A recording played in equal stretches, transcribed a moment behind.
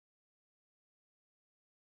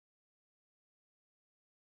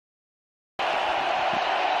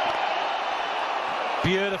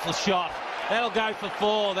Beautiful shot. That'll go for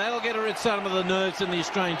 4. That'll get her at some of the nerves in the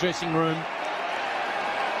Australian dressing room.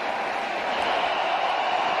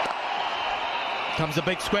 Comes a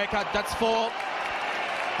big square cut. That's 4.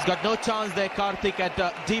 He's got no chance there, Karthik, at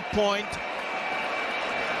deep point.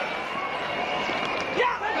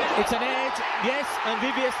 It's an edge, yes, and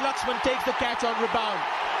VVS Lakshman takes the catch on rebound.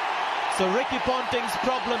 So Ricky Ponting's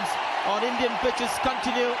problems on Indian pitches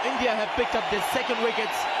continue. India have picked up their second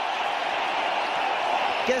wickets.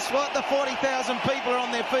 Guess what? The 40,000 people are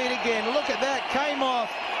on their feet again. Look at that. Came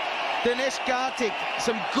off Dinesh Karthik.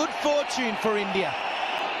 Some good fortune for India.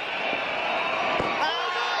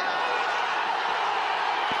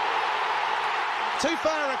 Too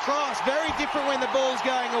far across. Very different when the ball's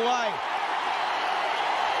going away.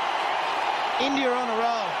 India on a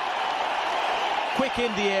roll. Quick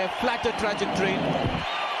in the air, flatter trajectory,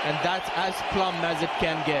 and that's as plumb as it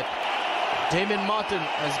can get. Damien Martin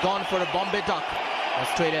has gone for a Bombay duck.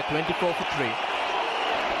 Australia 24 for 3.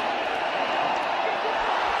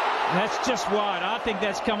 That's just wide. I think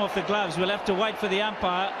that's come off the gloves. We'll have to wait for the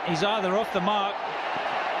umpire. He's either off the mark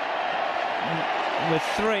with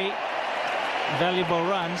 3 valuable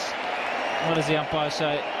runs. What does the umpire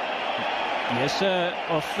say? Yes, sir,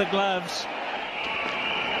 off the gloves.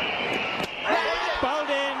 Bowled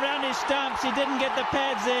in round his stumps. He didn't get the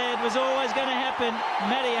pads there. It was always going to happen.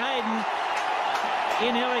 Matty Hayden,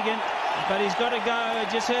 inelegant, but he's got to go. I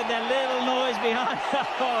just heard that little noise behind.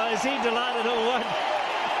 Oh, is he delighted or what?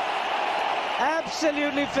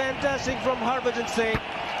 Absolutely fantastic from Harbhajan Singh.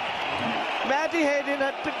 Matty Hayden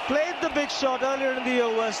had played the big shot earlier in the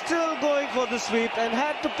over, still going for the sweep and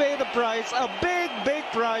had to pay the price, a big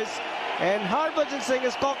price. And Harbhajan Singh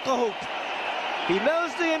has cocked a hoop. He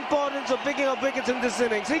knows the importance of picking up wickets in this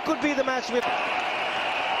innings. He could be the match winner.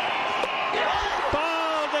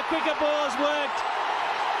 Oh, the quicker balls worked.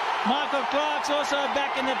 Michael Clarke's also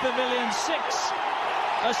back in the pavilion. 6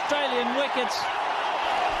 Australian wickets.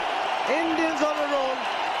 Indians on a roll.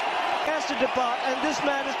 Has to depart, and this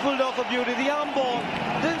man has pulled off a beauty. The arm ball,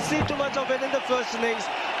 didn't see too much of it in the first innings,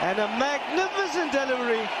 and a magnificent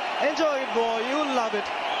delivery. Enjoy it, boy, you'll love it.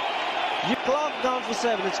 You Clarke down for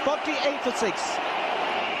 7. It's 48 for 6.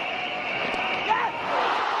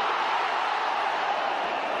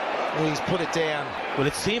 He's put it down. Well,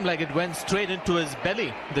 it seemed like it went straight into his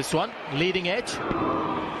belly, this one. Leading edge.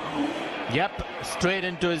 Yep, straight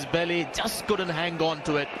into his belly. Just couldn't hang on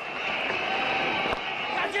to it.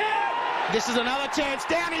 This is another chance.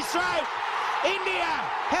 Down his throat. India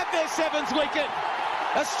have their 7th wicket.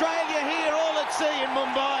 Australia here all at sea in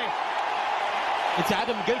Mumbai. It's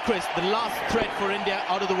Adam Gilchrist, the last threat for India,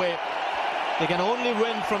 out of the way. They can only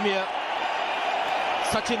win from here.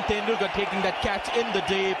 Sachin Tendulkar taking that catch in the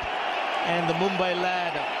deep, and the Mumbai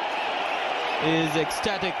lad is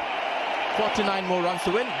ecstatic. 49 more runs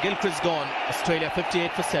to win. Gilchrist gone. Australia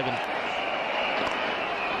 58 for 7.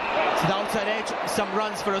 It's the outside edge. Some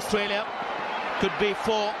runs for Australia. Could be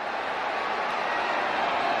 4.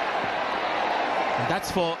 And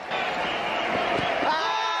that's 4.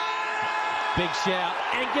 Big shout,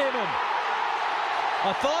 and give him.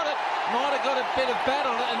 I thought it might have got a bit of bat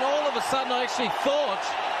on it, and all of a sudden I actually thought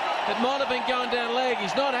it might have been going down leg.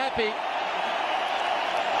 He's not happy.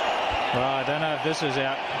 Well, I don't know if this is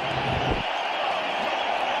out.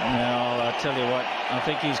 No, I'll tell you what. I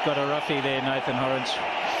think he's got a roughie there, Nathan Horrocks.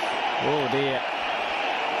 Oh, dear.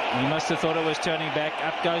 He must have thought it was turning back.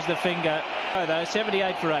 Up goes the finger. Oh, though,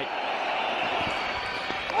 78 for 8.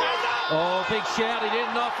 Oh, big shout. He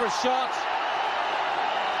didn't offer a shot.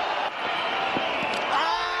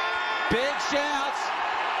 Big shouts.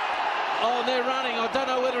 Oh, they're running. I don't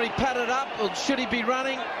know whether he padded up or should he be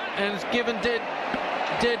running, and it's given dead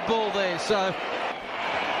ball there. So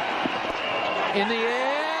in the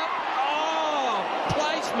air. Oh,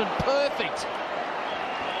 placement perfect.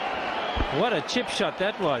 What a chip shot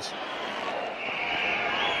that was.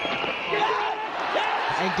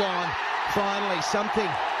 And gone. Finally, something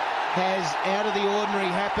has out of the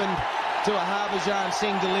ordinary happened to a Harbhajan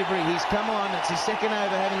Singh delivery. He's come on. It's his second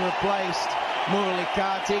over, having replaced Murali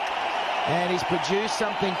Karthik, and he's produced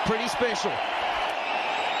something pretty special.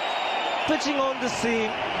 Pitching on the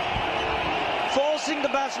seam, forcing the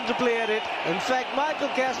batsman to play at it. In fact, Michael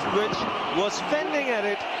Kasparov was fending at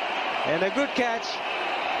it, and a good catch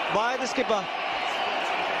by the skipper.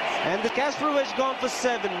 And the Kasparov gone for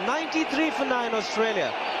 7. 93 for 9,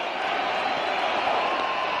 Australia.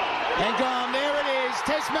 And gone. There it is.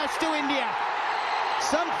 Test match to India.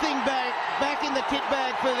 Something back in the kit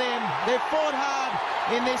bag for them. They've fought hard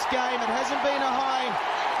in this game. It hasn't been a high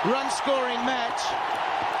run-scoring match.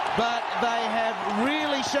 but they have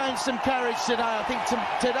really shown some courage today. I think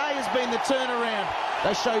today has been the turnaround.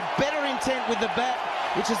 They show better intent with the bat,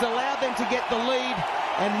 which has allowed them to get the lead,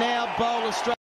 and now bowlers straight